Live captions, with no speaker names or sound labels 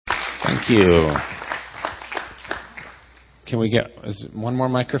Thank you. Can we get one more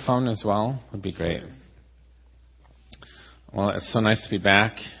microphone as well? Would be great. Well, it's so nice to be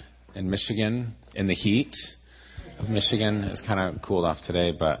back in Michigan, in the heat of Michigan. It's kind of cooled off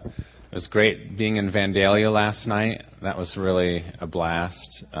today, but it was great being in Vandalia last night. That was really a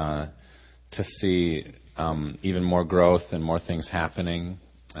blast to see even more growth and more things happening.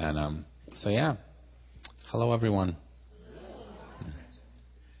 And so, yeah. Hello, everyone.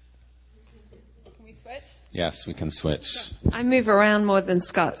 Can we switch? Yes, we can switch. I move around more than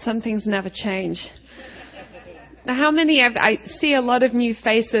Scott. Some things never change. Now, how many I see a lot of new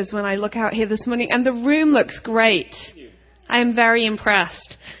faces when I look out here this morning, and the room looks great. I am very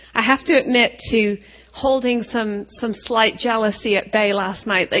impressed. I have to admit to holding some slight jealousy at bay last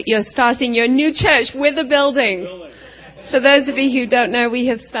night that you're starting your new church with a building. For those of you who don't know, we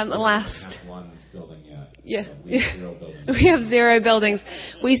have spent the last... One building yet. Yeah. So we have 0 buildings. We have 0 buildings.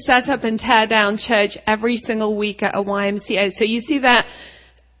 We set up and tear down church every single week at a YMCA. So you see that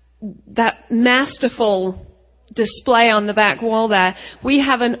masterful display on the back wall there. We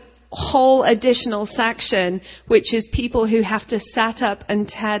have a whole additional section which is people who have to set up and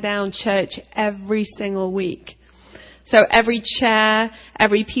tear down church every single week. So every chair,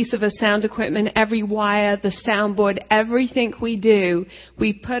 every piece of sound equipment, every wire, the soundboard, everything we do,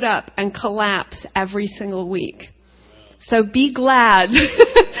 we put up and collapse every single week. So be glad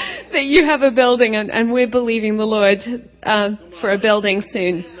that you have a building, and we're believing the Lord for a building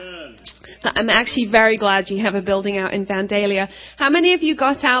soon. I'm actually very glad you have a building out in Vandalia. How many of you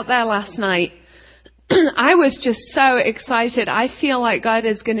got out there last night? I was just so excited. I feel like God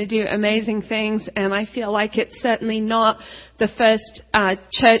is going to do amazing things, and I feel like it's certainly not the first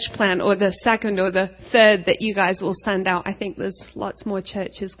church plant or the second or the third that you guys will send out. I think there's lots more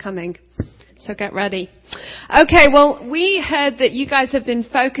churches coming. So get ready. Okay, well, we heard that you guys have been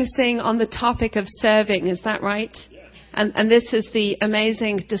focusing on the topic of serving. Is that right? And this is the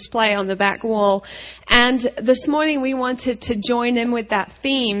amazing display on the back wall. And this morning we wanted to join in with that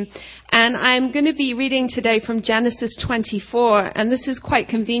theme. And I'm going to be reading today from Genesis 24. And this is quite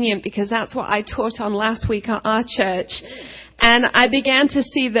convenient because that's what I taught on last week at our church. And I began to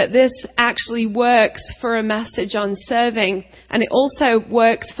see that this actually works for a message on serving. And it also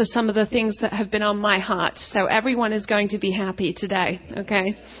works for some of the things that have been on my heart. So everyone is going to be happy today.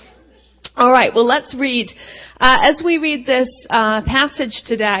 Okay? All right, well, let's read. As we read this passage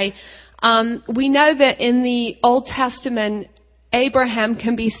today, we know that in the Old Testament, Abraham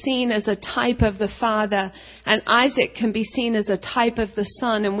can be seen as a type of the father, and Isaac can be seen as a type of the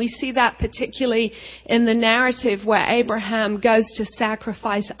son. And we see that particularly in the narrative where Abraham goes to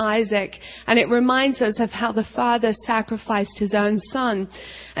sacrifice Isaac. And it reminds us of how the father sacrificed his own son.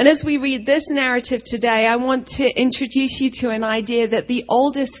 And as we read this narrative today, I want to introduce you to an idea that the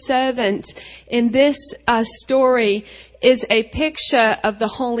oldest servant in this story is a picture of the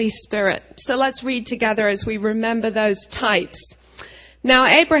Holy Spirit. So let's read together as we remember those types. Now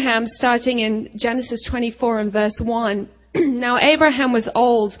Abraham, starting in Genesis 24 and verse 1, Now Abraham was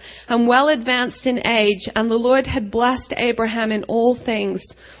old and well advanced in age, and the Lord had blessed Abraham in all things.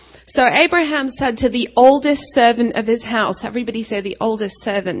 So Abraham said to the oldest servant of his house, everybody say the oldest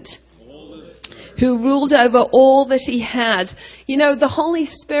servant, who ruled over all that he had. You know, the Holy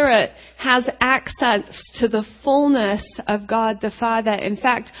Spirit has access to the fullness of God the Father. In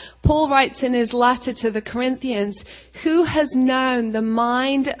fact, Paul writes in his letter to the Corinthians, who has known the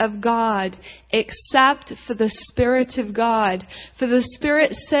mind of God except for the Spirit of God? For the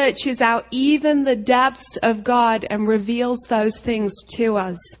Spirit searches out even the depths of God and reveals those things to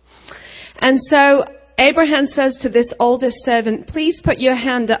us. And so Abraham says to this oldest servant, please put your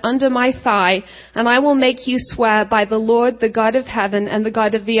hand under my thigh, and I will make you swear by the Lord, the God of heaven and the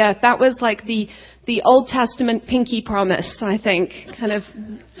God of the earth. That was like the Old Testament pinky promise, I think. Kind of,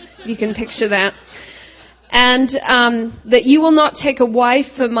 you can picture that. And that you will not take a wife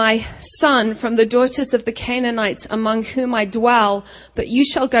for my son from the daughters of the Canaanites among whom I dwell, but you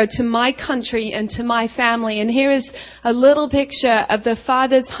shall go to my country and to my family. And here is a little picture of the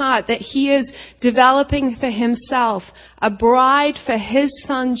Father's heart that he is developing for himself a bride for his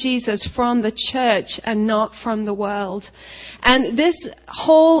son Jesus from the church and not from the world. And this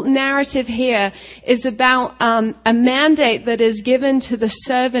whole narrative here is about a mandate that is given to the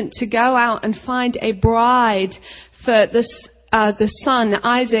servant to go out and find a bride for this the son,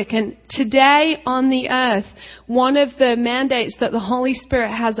 Isaac. And today on the earth, one of the mandates that the Holy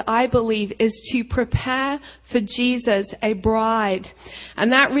Spirit has, I believe, is to prepare for Jesus a bride.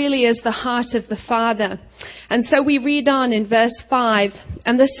 And that really is the heart of the Father. And so we read on in verse 5,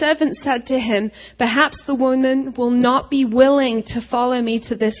 and the servant said to him, perhaps the woman will not be willing to follow me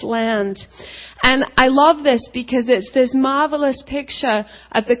to this land. And I love this because it's this marvelous picture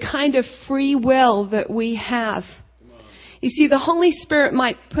of the kind of free will that we have. You see, the Holy Spirit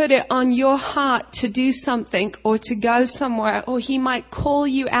might put it on your heart to do something or to go somewhere, or He might call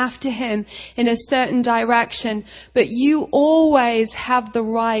you after Him in a certain direction, but you always have the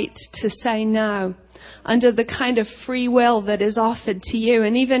right to say no under the kind of free will that is offered to you.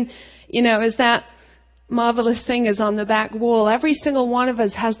 And even, as that marvelous thing is on the back wall, every single one of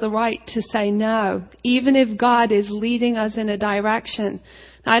us has the right to say no, even if God is leading us in a direction.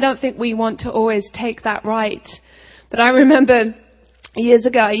 Now, I don't think we want to always take that right. But I remember years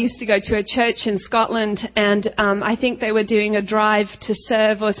ago, I used to go to a church in Scotland, and I think they were doing a drive to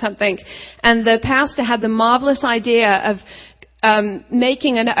serve or something. And the pastor had the marvelous idea of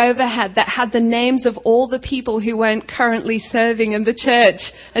making an overhead that had the names of all the people who weren't currently serving in the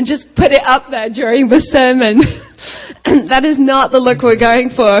church, and just put it up there during the sermon. That is not the look we're going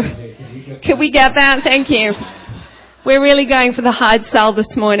for. Could we get that? Thank you. We're really going for the hard sell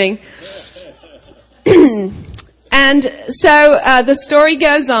this morning. And so the story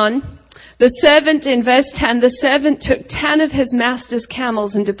goes on. The servant, in verse 10, the servant took 10 of his master's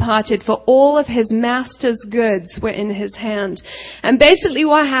camels and departed, for all of his master's goods were in his hand. And basically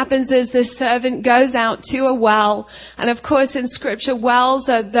what happens is this servant goes out to a well. And of course in Scripture, wells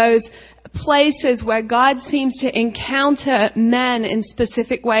are those places where God seems to encounter men in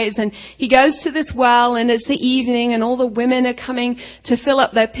specific ways. And he goes to this well, and it's the evening, and all the women are coming to fill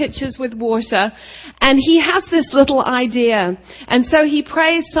up their pitchers with water. And he has this little idea. And so he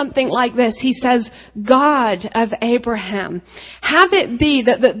prays something like this. He says, God of Abraham, have it be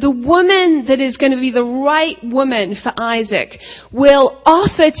that the woman that is going to be the right woman for Isaac will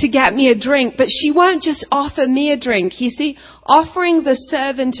offer to get me a drink, but she won't just offer me a drink. You see, offering the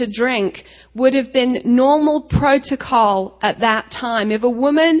servant a drink would have been normal protocol at that time. If a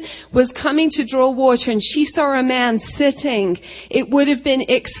woman was coming to draw water and she saw a man sitting, it would have been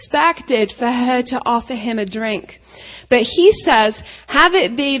expected for her to offer him a drink. But he says, have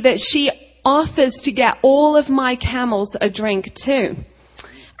it be that she offers to get all of my camels a drink too.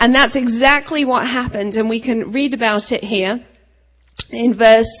 And that's exactly what happened. And we can read about it here in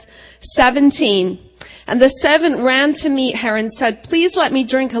verse 17. And the servant ran to meet her and said, please let me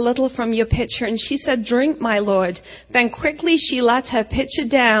drink a little from your pitcher. And she said, drink, my lord. Then quickly she let her pitcher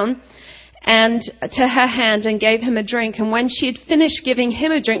down and to her hand and gave him a drink. And when she had finished giving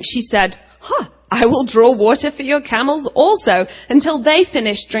him a drink, she said, I will draw water for your camels also until they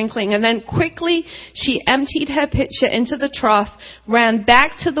finish drinking. And then quickly she emptied her pitcher into the trough, ran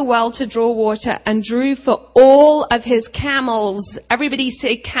back to the well to draw water, and drew for all of his camels. Everybody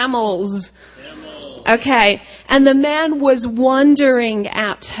say camels. Okay, and the man was wondering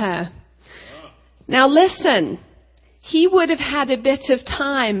at her. Now listen, he would have had a bit of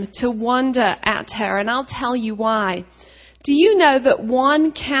time to wonder at her, and I'll tell you why. Do you know that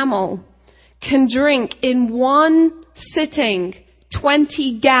one camel can drink in one sitting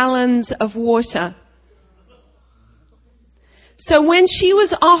 20 gallons of water? So when she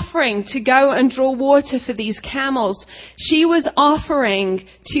was offering to go and draw water for these camels, she was offering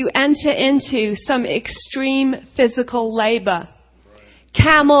to enter into some extreme physical labor.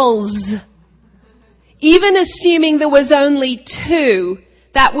 Camels. Even assuming there was only 2,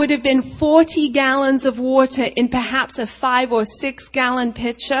 that would have been 40 gallons of water in perhaps a 5 or 6 gallon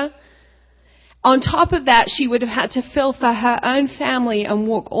pitcher. On top of that, she would have had to fill for her own family and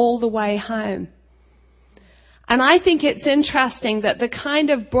walk all the way home. And I think it's interesting that the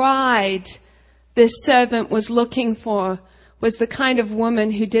kind of bride this servant was looking for was the kind of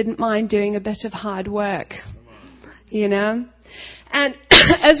woman who didn't mind doing a bit of hard work. And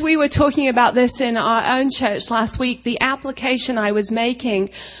as we were talking about this in our own church last week, the application I was making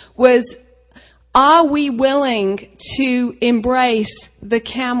was, are we willing to embrace the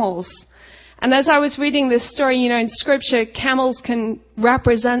camels? And as I was reading this story, in Scripture, camels can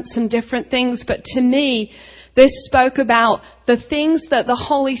represent some different things, but to me, this spoke about the things that the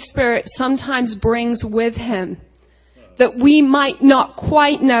Holy Spirit sometimes brings with Him that we might not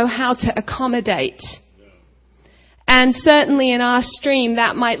quite know how to accommodate. And certainly in our stream,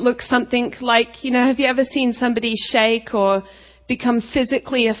 that might look something like, have you ever seen somebody shake or become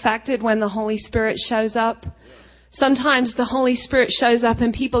physically affected when the Holy Spirit shows up? Sometimes the Holy Spirit shows up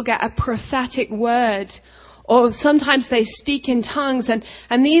and people get a prophetic word, Or sometimes they speak in tongues.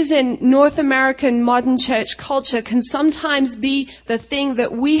 And these in North American modern church culture can sometimes be the thing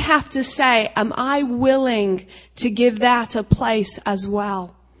that we have to say, am I willing to give that a place as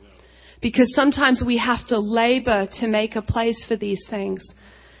well? Because sometimes we have to labor to make a place for these things.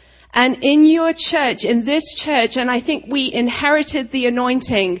 And in your church, in this church, and I think we inherited the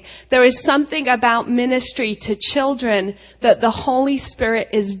anointing, there is something about ministry to children that the Holy Spirit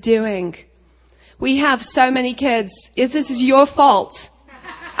is doing. We have so many kids. This is your fault.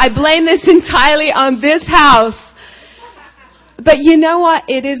 I blame this entirely on this house. But you know what?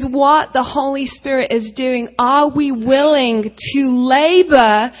 It is what the Holy Spirit is doing. Are we willing to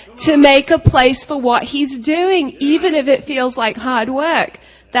labor to make a place for what He's doing, even if it feels like hard work?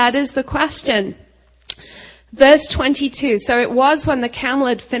 That is the question. Verse 22. So it was when the camel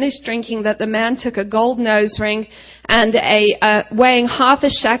had finished drinking that the man took a gold nose ring and weighing half a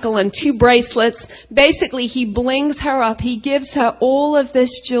shekel and 2 bracelets. Basically, he blings her up. He gives her all of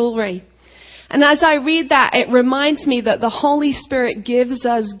this jewelry. And as I read that, it reminds me that the Holy Spirit gives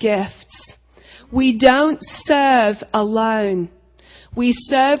us gifts. We don't serve alone. We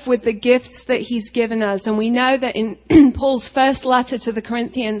serve with the gifts that He's given us. And we know that in Paul's first letter to the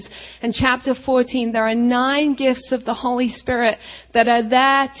Corinthians, in chapter 14, there are 9 gifts of the Holy Spirit that are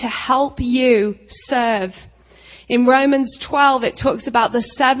there to help you serve. In Romans 12, it talks about the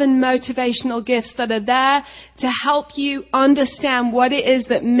 7 motivational gifts that are there to help you understand what it is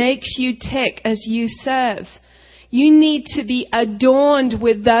that makes you tick as you serve. You need to be adorned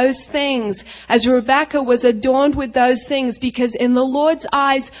with those things, as Rebecca was adorned with those things, because in the Lord's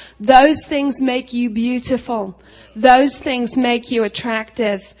eyes, those things make you beautiful. Those things make you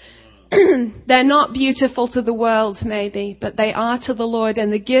attractive. They're not beautiful to the world, maybe, but they are to the Lord.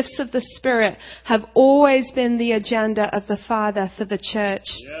 And the gifts of the Spirit have always been the agenda of the Father for the church.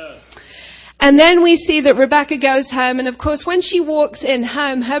 Yes. And then we see that Rebecca goes home, and of course when she walks in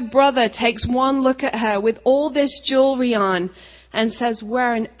home, her brother takes one look at her with all this jewelry on and says,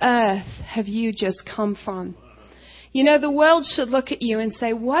 where on earth have you just come from? You know, the world should look at you and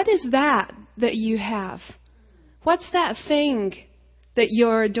say, what is that you have? What's that thing that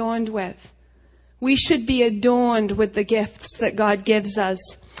you're adorned with? We should be adorned with the gifts that God gives us.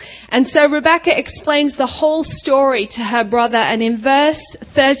 And so Rebecca explains the whole story to her brother. And in verse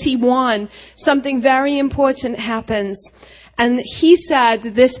 31, something very important happens. And he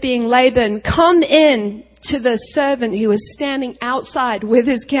said, this being Laban, come in to the servant who was standing outside with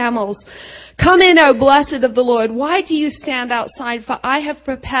his camels. Come in, O blessed of the Lord. Why do you stand outside? For I have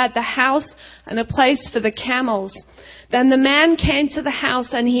prepared the house and a place for the camels. Then the man came to the house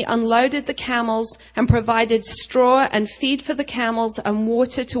and he unloaded the camels and provided straw and feed for the camels and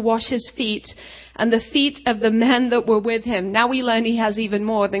water to wash his feet and the feet of the men that were with him. Now we learn he has even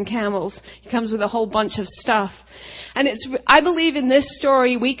more than camels. He comes with a whole bunch of stuff. And I believe in this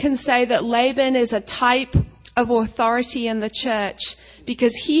story we can say that Laban is a type of authority in the church,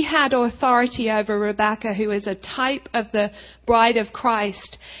 because he had authority over Rebecca, who is a type of the bride of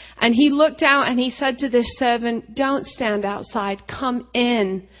Christ. And he looked out and he said to this servant, don't stand outside, come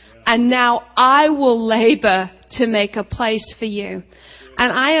in. And now I will labor to make a place for you.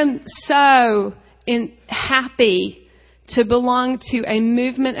 And I am so happy to belong to a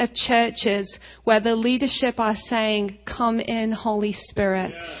movement of churches where the leadership are saying, come in, Holy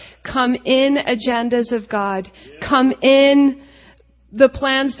Spirit. Come in, agendas of God. Come in, the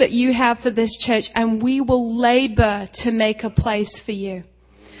plans that you have for this church, and we will labor to make a place for you.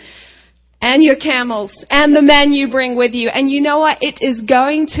 And your camels, and the men you bring with you. And you know what? It is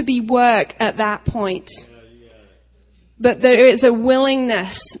going to be work at that point. But there is a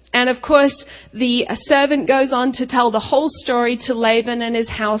willingness. And of course, the servant goes on to tell the whole story to Laban and his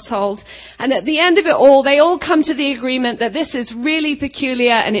household. And at the end of it all, they all come to the agreement that this is really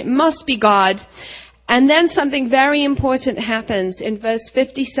peculiar and it must be God. And then something very important happens in verse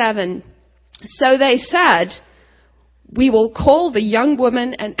 57. So they said, we will call the young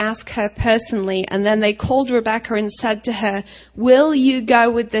woman and ask her personally. And then they called Rebecca and said to her, will you go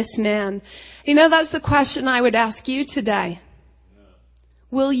with this man? You know, that's the question I would ask you today.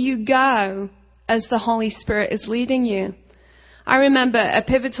 Will you go as the Holy Spirit is leading you? I remember a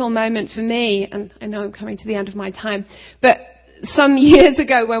pivotal moment for me, and I know I'm coming to the end of my time, but some years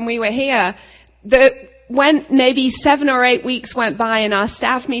ago when we were here, when maybe 7 or 8 weeks went by in our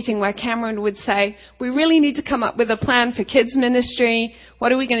staff meeting where Cameron would say, we really need to come up with a plan for kids ministry.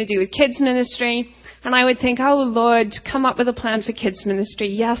 What are we going to do with kids ministry? And I would think, oh, Lord, come up with a plan for kids ministry.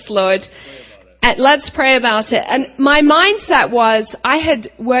 Yes, Lord. And let's pray about it. And my mindset was, I had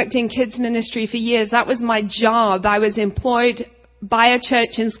worked in kids ministry for years. That was my job. I was employed buy a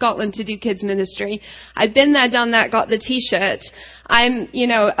church in Scotland to do kids ministry. I'd been there, done that, got the T-shirt. I'm,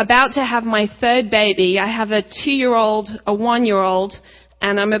 about to have my third baby. I have a 2-year-old, a 1-year-old,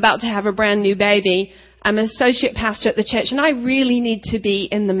 and I'm about to have a brand new baby. I'm an associate pastor at the church, and I really need to be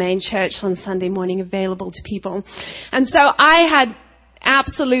in the main church on Sunday morning, available to people. And so I had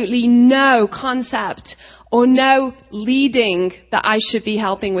absolutely no concept or no leading that I should be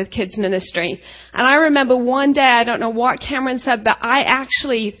helping with kids ministry. And I remember one day, I don't know what Cameron said, but I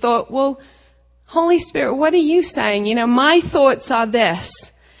actually thought, well, Holy Spirit, what are you saying? My thoughts are this.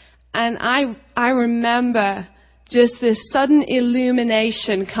 And I remember just this sudden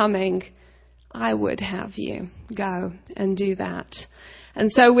illumination coming. I would have you go and do that.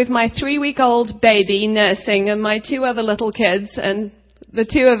 And so with my 3-week-old baby nursing and my 2 other little kids, and the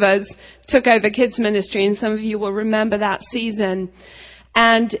 2 of us took over kids ministry, and some of you will remember that season.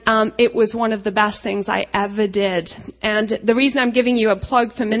 And it was one of the best things I ever did. And the reason I'm giving you a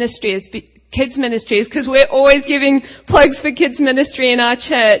plug for ministry is kids ministry is because we're always giving plugs for kids ministry in our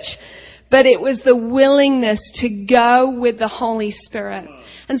church. But it was the willingness to go with the Holy Spirit.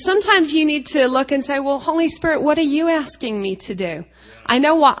 And sometimes you need to look and say, well, Holy Spirit, what are you asking me to do? I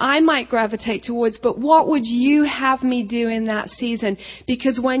know what I might gravitate towards, but what would you have me do in that season?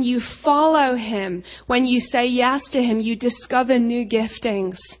 Because when you follow him, when you say yes to him, you discover new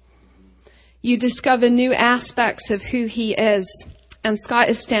giftings. You discover new aspects of who he is. And Scott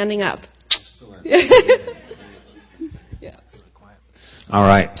is standing up. Yeah. All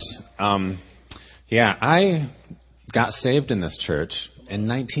right. I got saved in this church in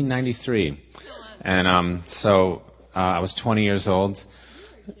 1993. And so I was 20 years old.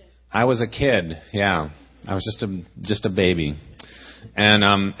 I was a kid, I was just a baby.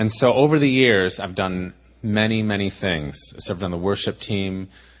 And so over the years, I've done many, many things. I served on the worship team,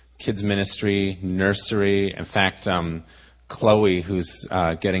 kids ministry, nursery. In fact, Chloe, who's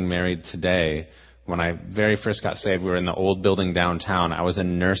getting married today, when I very first got saved, we were in the old building downtown. I was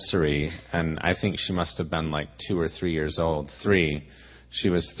in nursery, and I think she must have been like 2 or 3 years old. 3. She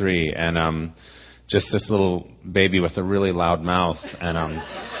was 3. And just this little baby with a really loud mouth. And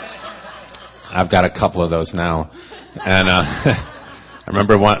I've got a couple of those now. And I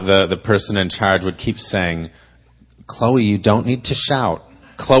remember the person in charge would keep saying, Chloe, you don't need to shout.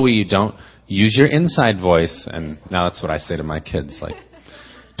 Chloe, you don't use your inside voice. And now that's what I say to my kids, like,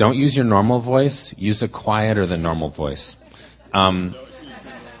 don't use your normal voice. Use a quieter than normal voice.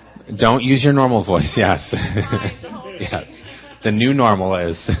 Don't use your normal voice. Yes. Yeah. The new normal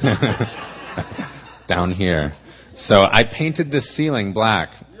is down here. So I painted the ceiling black,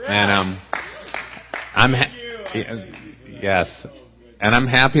 and yes, and I'm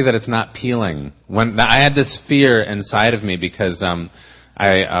happy that it's not peeling. When I had this fear inside of me because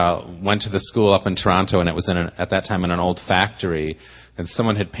I went to the school up in Toronto, and it was at that time in an old factory, and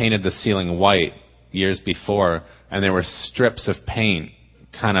someone had painted the ceiling white years before, and there were strips of paint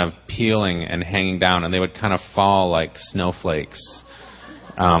kind of peeling and hanging down, and they would kind of fall like snowflakes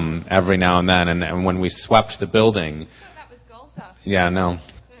every now and then. And when we swept the building, that was gold dust. Yeah, no,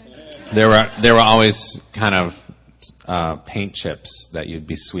 there were always kind of paint chips that you'd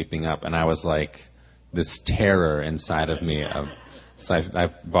be sweeping up, and I was like this terror inside of me of. So I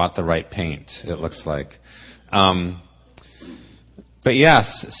bought the right paint, it looks like. But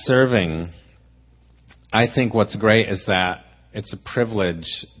yes, serving. I think what's great is that it's a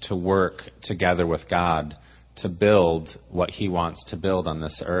privilege to work together with God to build what he wants to build on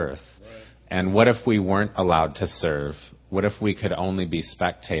this earth. Right. And what if we weren't allowed to serve? What if we could only be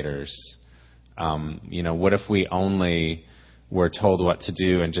spectators? What if we only were told what to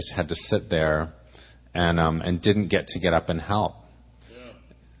do and just had to sit there and didn't get up and help? Yeah.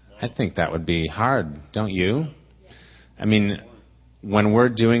 Wow. I think that would be hard, don't you? I mean, when we're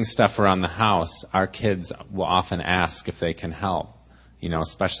doing stuff around the house, our kids will often ask if they can help.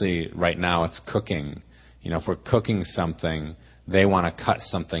 Especially right now, it's cooking. If we're cooking something, they want to cut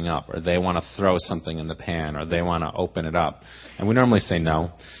something up, or they want to throw something in the pan, or they want to open it up. And we normally say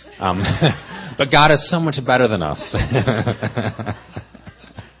no. But God is so much better than us.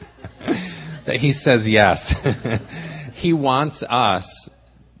 That he says yes. He wants us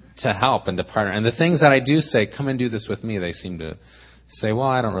to help and to partner. And the things that I do say, come and do this with me, they seem to say, well,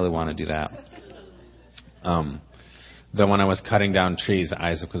 I don't really want to do that. Though when I was cutting down trees,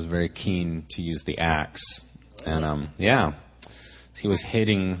 Isaac was very keen to use the axe. And, he was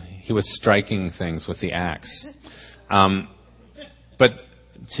striking things with the axe. But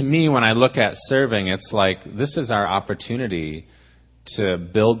to me, when I look at serving, it's like this is our opportunity to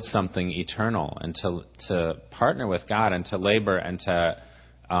build something eternal and to partner with God and to labor and to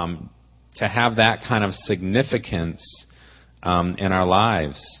have that kind of significance in our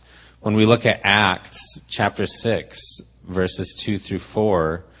lives. When we look at Acts chapter 6, verses 2 through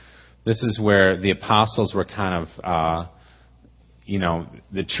 4, this is where the apostles were kind of,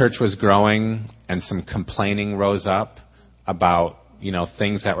 the church was growing and some complaining rose up about,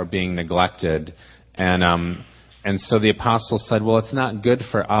 things that were being neglected. And so the apostles said, well, it's not good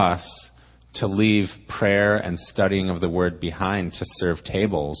for us to leave prayer and studying of the word behind to serve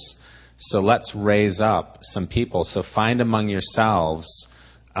tables. So let's raise up some people. So find among yourselves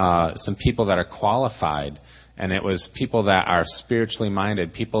some people that are qualified. And it was people that are spiritually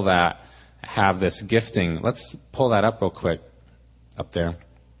minded, people that have this gifting. Let's pull that up real quick, up there.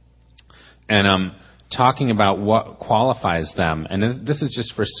 And talking about what qualifies them. And this is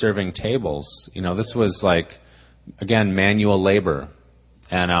just for serving tables. This was like, again, manual labor.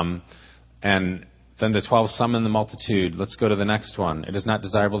 And then the 12 summoned the multitude. Let's go to the next one. It is not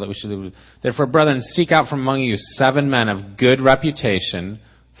desirable that we should live. Therefore, brethren, seek out from among you 7 men of good reputation,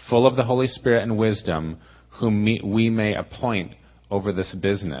 full of the Holy Spirit and wisdom, whom we may appoint over this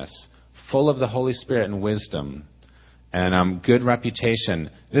business. Full of the Holy Spirit and wisdom. And good reputation.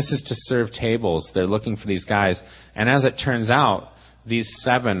 This is to serve tables. They're looking for these guys. And as it turns out, these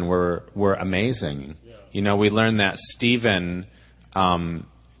 7 were amazing. Yeah. We learned that Stephen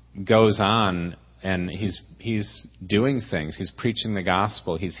goes on and he's doing things. He's preaching the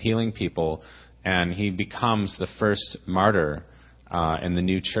gospel. He's healing people. And he becomes the first martyr in the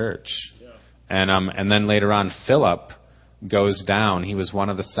new church. Yeah. And then later on, Philip goes down. He was one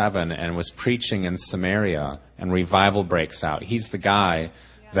of the 7 and was preaching in Samaria, and revival breaks out. He's the guy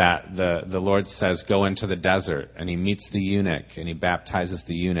that the Lord says, go into the desert, and he meets the eunuch, and he baptizes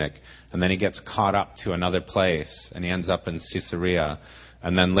the eunuch, and then he gets caught up to another place, and he ends up in Caesarea.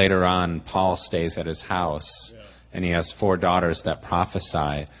 And then later on, Paul stays at his house, and he has 4 daughters that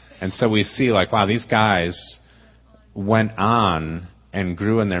prophesy. And so we see, like, wow, these guys went on and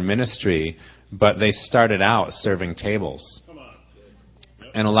grew in their ministry, but they started out serving tables.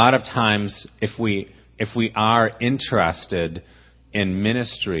 And a lot of times, if we are interested in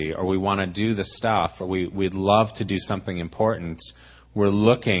ministry, or we want to do the stuff, or we'd love to do something important, we're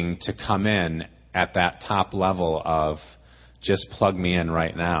looking to come in at that top level of just plug me in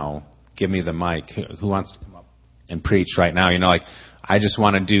right now, give me the mic. Who wants to come up and preach right now? I just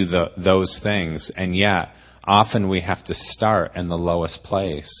want to do those things. And yet, often we have to start in the lowest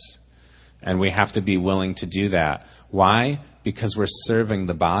place. And we have to be willing to do that. Why? Because we're serving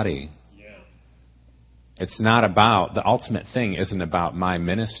the body. Yeah. It's not about, the ultimate thing isn't about my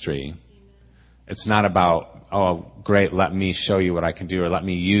ministry. It's not about, oh, great, let me show you what I can do, or let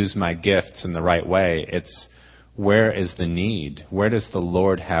me use my gifts in the right way. It's, where is the need? Where does the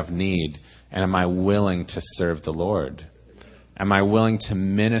Lord have need? And am I willing to serve the Lord? Am I willing to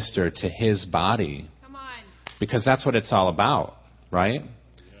minister to His body? Come on. Because that's what it's all about, right?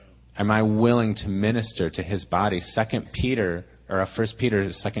 Am I willing to minister to His body? 1 Peter,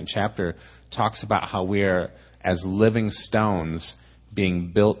 2nd chapter, talks about how we are, as living stones,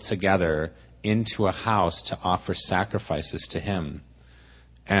 being built together into a house to offer sacrifices to Him.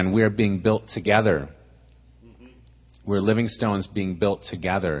 And we are being built together. We're living stones being built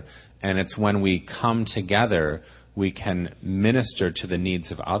together. And it's when we come together, we can minister to the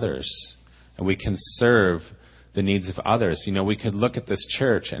needs of others. And we can serve the needs of others. We could look at this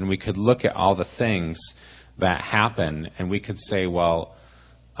church and we could look at all the things that happen, and we could say, well,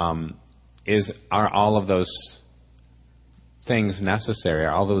 are all of those things necessary?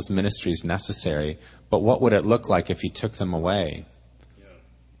 Are all those ministries necessary? But what would it look like if you took them away?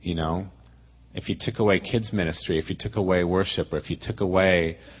 Yeah. If you took away kids ministry, if you took away worship, or if you took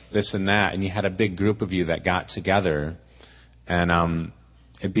away this and that, and you had a big group of you that got together, and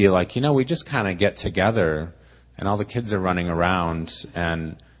it'd be like, we just kind of get together, and all the kids are running around,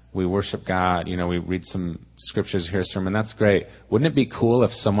 and we worship God. We read some scriptures, hear a sermon. That's great. Wouldn't it be cool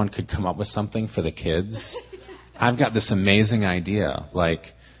if someone could come up with something for the kids? I've got this amazing idea.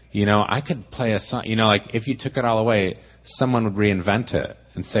 I could play a song. If you took it all away, someone would reinvent it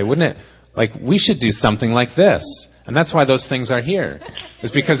and say, wouldn't it, we should do something like this. And that's why those things are here.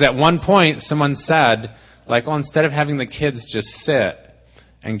 It's because at one point someone said, instead of having the kids just sit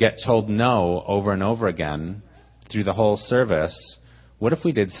and get told no over and over again through the whole service, what if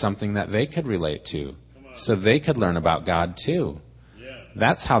we did something that they could relate to so they could learn about God too? Yeah.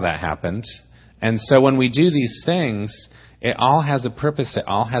 That's how that happened. And so when we do these things, it all has a purpose. It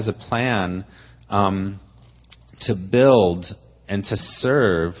all has a plan to build and to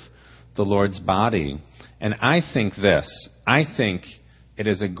serve the Lord's body. And I think it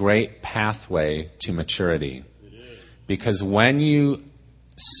is a great pathway to maturity. Because when you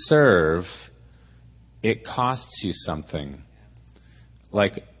serve, it costs you something.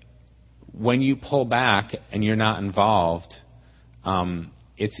 like, when you pull back and you're not involved,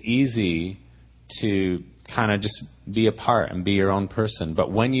 it's easy to kind of just be apart and be your own person. But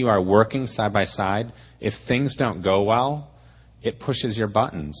when you are working side by side, if things don't go well, it pushes your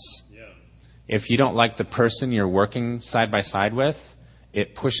buttons. Yeah. If you don't like the person you're working side by side with,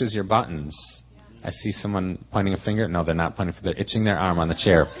 it pushes your buttons. Yeah. I see someone pointing a finger. No, they're not pointing. They're itching their arm on the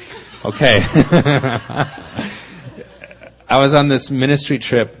chair. Okay. I was on this ministry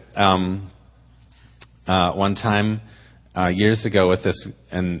trip one time years ago with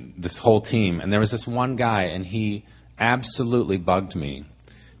this whole team, and there was this one guy, and he absolutely bugged me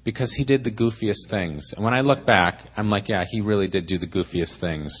because he did the goofiest things. And when I look back, I'm like, yeah, he really did do the goofiest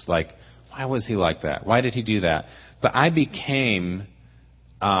things. Like, why was he like that? Why did he do that? But I became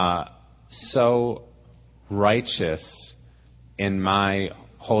so righteous in my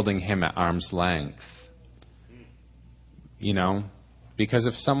holding him at arm's length. You know? Because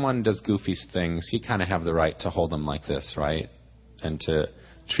if someone does goofy things, you kind of have the right to hold them like this, right? And to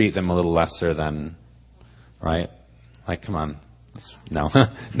treat them a little lesser than, right? Like, come on. No.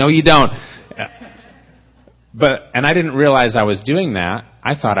 No, you don't. And I didn't realize I was doing that.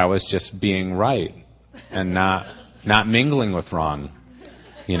 I thought I was just being right and not mingling with wrong.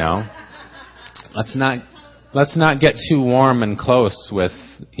 You know? Let's not get too warm and close with,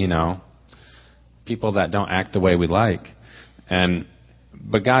 people that don't act the way we like.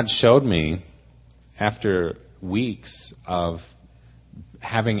 But God showed me after weeks of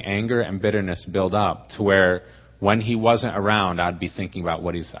having anger and bitterness build up to where when he wasn't around, I'd be thinking about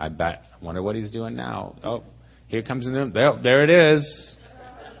I wonder what he's doing now. Oh, here comes in the room. There it is.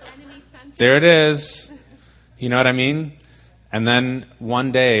 There it is. You know what I mean? And then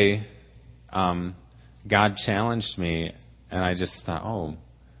one day, God challenged me, and I just thought, oh,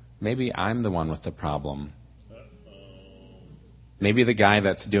 maybe I'm the one with the problem. Maybe the guy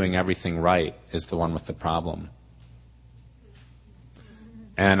that's doing everything right is the one with the problem.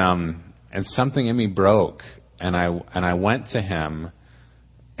 And something in me broke, and I went to him,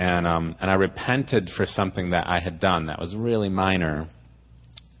 and I repented for something that I had done that was really minor,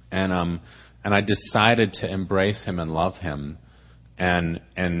 and I decided to embrace him and love him,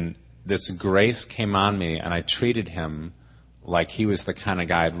 and this grace came on me, and I treated him like he was the kind of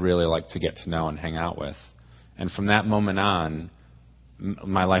guy I'd really like to get to know and hang out with. And from that moment on,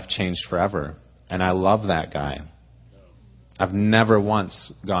 my life changed forever. And I love that guy. I've never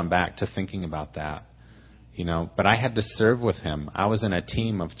once gone back to thinking about that. But I had to serve with him. I was in a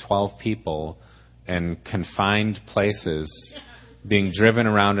team of 12 people in confined places, being driven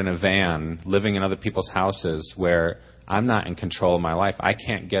around in a van, living in other people's houses where I'm not in control of my life. I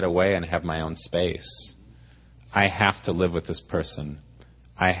can't get away and have my own space. I have to live with this person.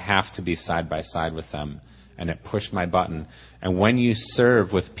 I have to be side by side with them. And it pushed my button. And when you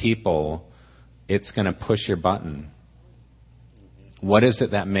serve with people, it's going to push your button. What is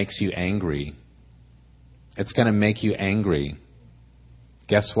it that makes you angry? It's going to make you angry.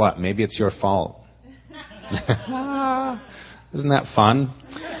 Guess what? Maybe it's your fault. Isn't that fun?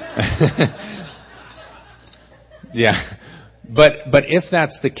 Yeah. But if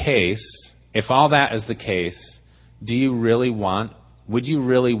that's the case, if all that is the case, would you really want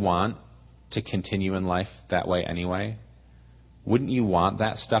to continue in life that way anyway? Wouldn't you want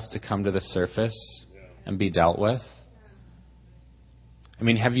that stuff to come to the surface and be dealt with? I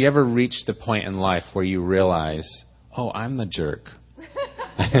mean, have you ever reached the point in life where you realize, oh, I'm the jerk?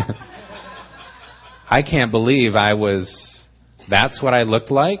 I can't believe that's what I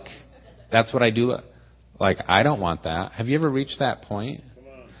looked like? That's what I do? Like, I don't want that. Have you ever reached that point?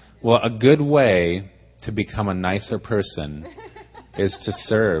 Well, a good way to become a nicer person is to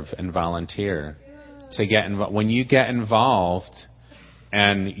serve and volunteer. To get involved. When you get involved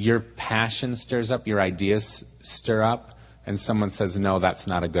and your passion stirs up, your ideas stir up, and someone says, no, that's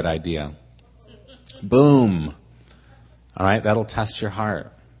not a good idea. Boom. All right, that'll test your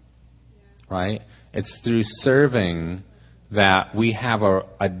heart. Right? It's through serving that we have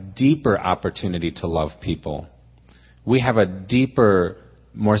a deeper opportunity to love people. We have a deeper,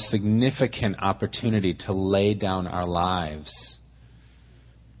 more significant opportunity to lay down our lives.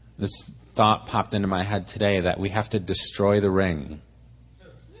 This thought popped into my head today that we have to destroy the ring.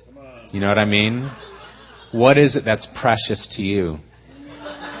 You know what I mean? What is it that's precious to you?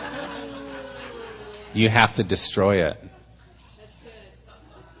 You have to destroy it.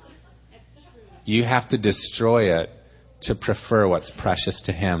 You have to destroy it to prefer what's precious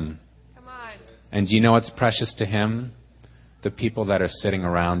to Him. Come on. And do you know what's precious to Him? The people that are sitting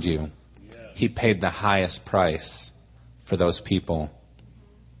around you. He paid the highest price for those people.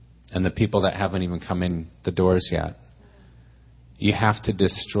 And the people that haven't even come in the doors yet. You have to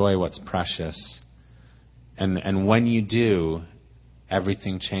destroy what's precious. And when you do,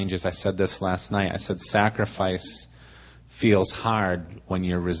 everything changes. I said this last night. I said sacrifice feels hard when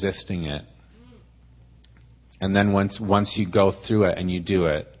you're resisting it. And then once you go through it and you do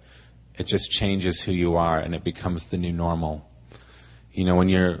it, it just changes who you are and it becomes the new normal. You know, when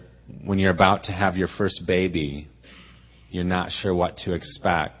you're about to have your first baby, you're not sure what to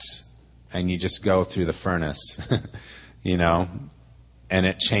expect, and you just go through the furnace, you know, and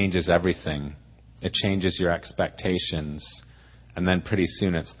it changes everything. It changes your expectations, and then pretty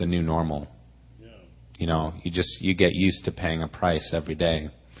soon it's the new normal. Yeah. You know, you get used to paying a price every day.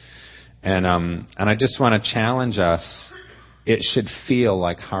 And I just want to challenge us. It should feel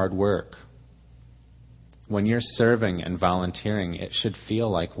like hard work. When you're serving and volunteering, it should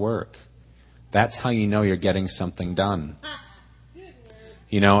feel like work. That's how you know you're getting something done.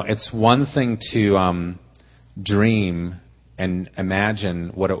 You know, it's one thing to dream and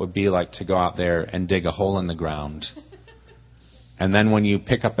imagine what it would be like to go out there and dig a hole in the ground. And then when you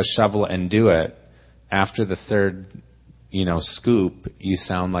pick up a shovel and do it, after the third, scoop, you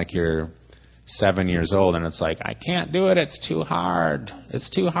sound like you're 7 years old, and it's like, I can't do it, it's too hard. It's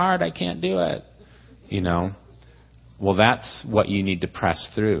too hard, I can't do it. Well, that's what you need to press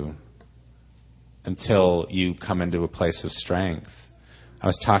through until you come into a place of strength. I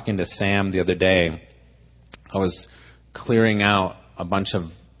was talking to Sam the other day. I was clearing out a bunch of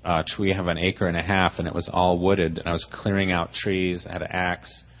we have an acre and a half, and it was all wooded, and I was clearing out trees. I had an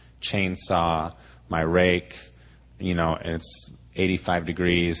axe, chainsaw, my rake, and it's 85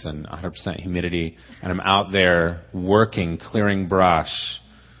 degrees and 100% humidity, and I'm out there working, clearing brush,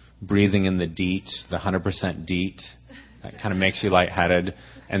 breathing in the DEET, the 100% DEET. That kind of makes you lightheaded.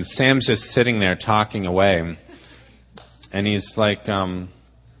 And Sam's just sitting there talking away, and he's like,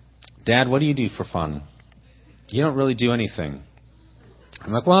 Dad, what do you do for fun? You don't really do anything.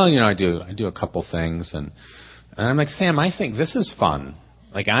 I'm like, well, I do a couple things. And I'm like, Sam, I think this is fun.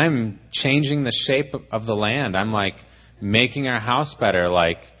 Like, I'm changing the shape of the land. I'm like making our house better.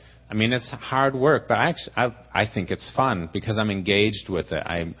 Like, it's hard work, but I think it's fun because I'm engaged with it.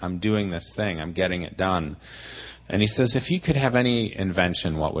 I'm doing this thing. I'm getting it done. And he says, if you could have any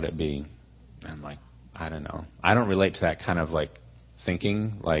invention, what would it be? And I'm like, I don't know. I don't relate to that kind of like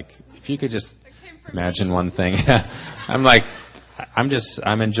thinking. Like, if you could just imagine one thing. I'm like,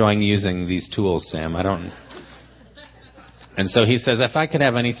 I'm enjoying using these tools, Sam. And so he says, if I could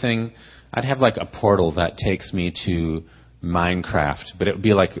have anything, I'd have like a portal that takes me to Minecraft, but it would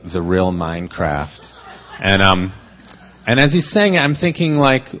be like the real Minecraft. And as he's saying it, I'm thinking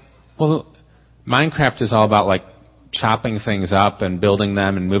like, well, Minecraft is all about like chopping things up and building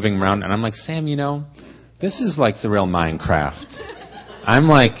them and moving them around. And I'm like, Sam, this is like the real Minecraft. I'm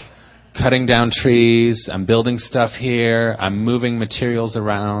like cutting down trees. I'm building stuff here. I'm moving materials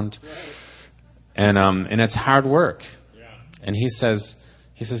around. And it's hard work. And he says,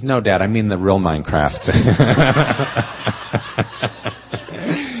 no, Dad, I mean the real Minecraft.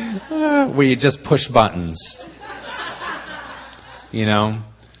 Where you just push buttons.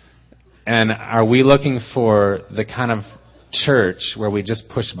 And are we looking for the kind of church where we just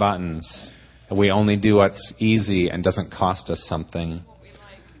push buttons and we only do what's easy and doesn't cost us something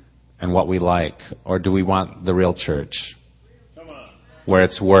and what we like? Or do we want the real church where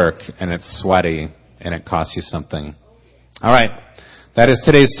it's work and it's sweaty and it costs you something? All right. That is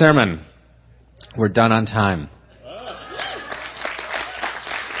today's sermon. We're done on time.